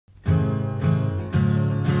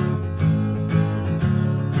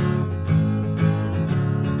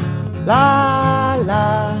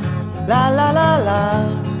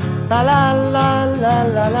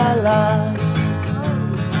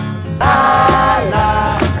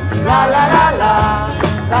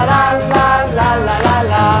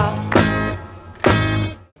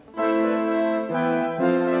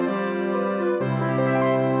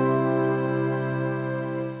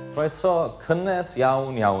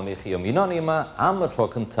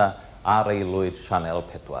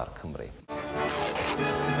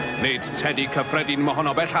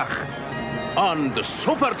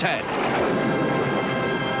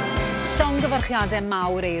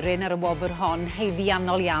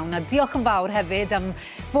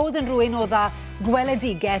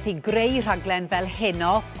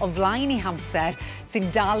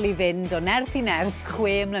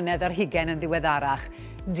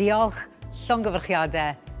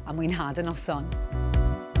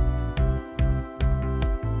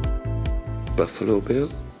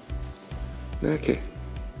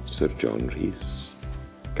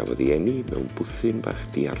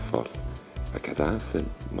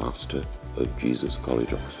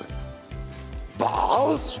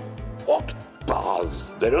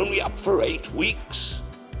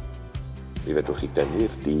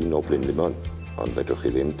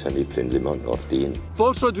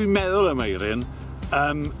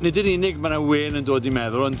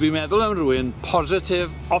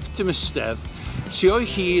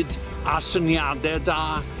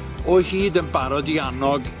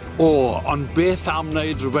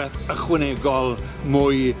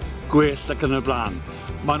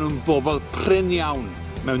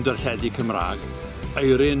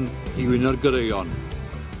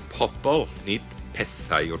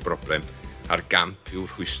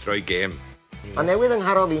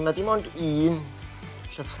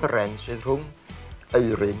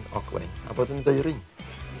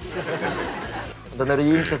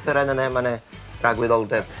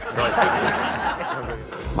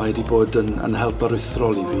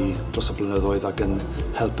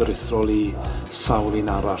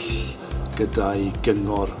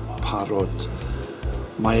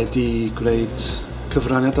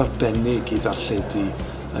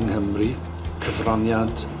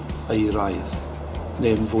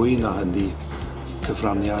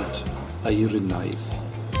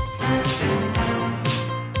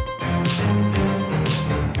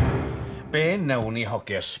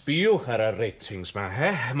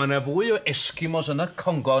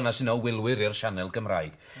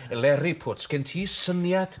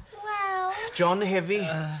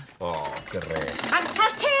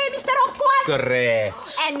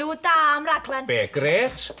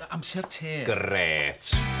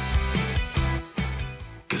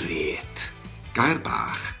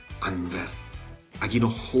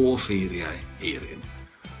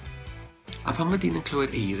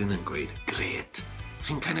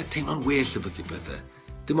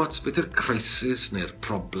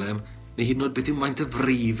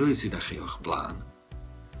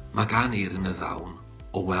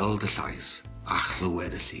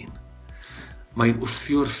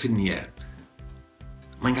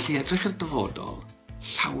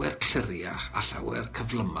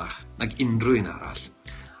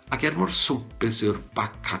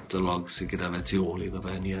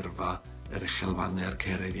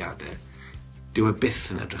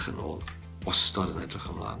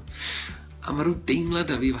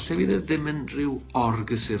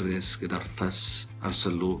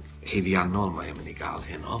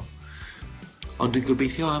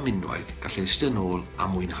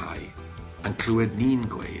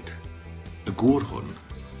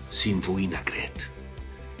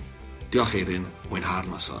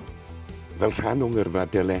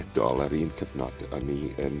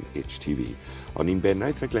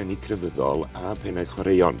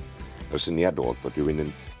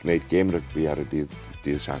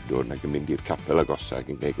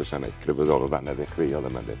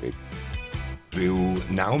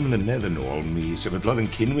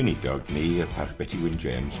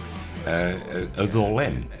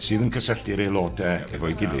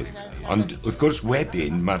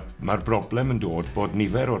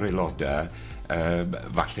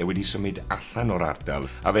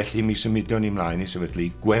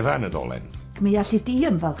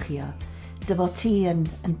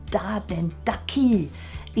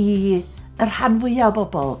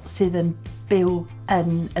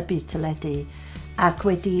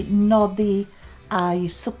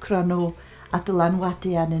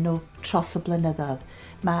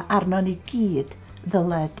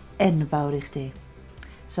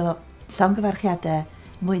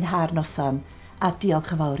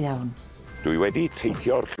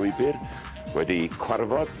wedi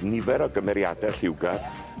cwarfod nifer o gymeriadau lliwgar,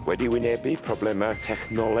 wedi wynebu problemau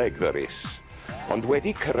technoleg ddyrus, ond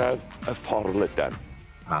wedi cyrraedd y ffordd lydan.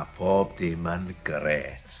 Mae pob dim yn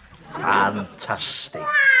gret. Fantastic.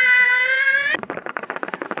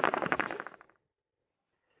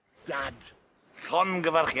 Dad,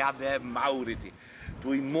 llongyfarchiadau mawr I ti.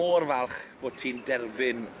 Dwi mor falch bod ti'n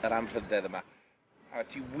derbyn yr anrhydedd yma. A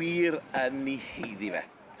ti wir yn ei heiddi fe.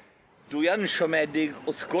 Dwi yn siomedig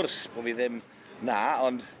wrth gwrs bod fi ddim na,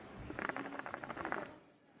 ond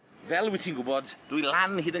fel wyt ti'n gwybod, dwi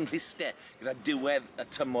lan hyd yng Nghliste gyda diwedd y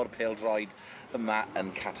tymor pêl-droed yma yn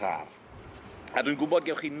Qatar. A dwi'n gwybod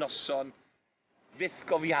gewch chi noson fyth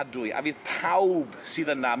gofiadwy, a fydd pawb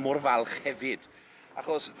sydd yna mor falch hefyd.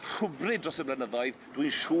 Achos rhywbryd dros y blynyddoedd,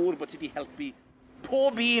 dwi'n siŵr bod ti wedi helpu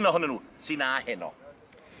pob un ohonyn nhw sy'n na heno.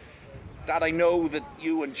 Dad, I know that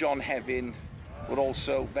you and John Hefin were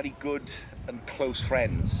also very good and close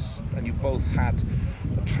friends, and you both had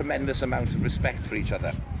a tremendous amount of respect for each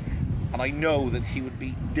other. And I know that he would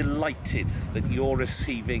be delighted that you're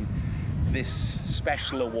receiving this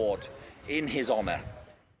special award in his honour.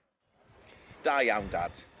 Da iawn,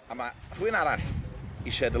 Dad. A mae rhywun arall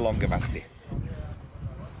eisiau dy longyfarchu.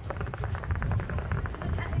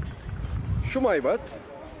 Shwmai, bud?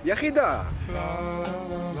 Iechyd da?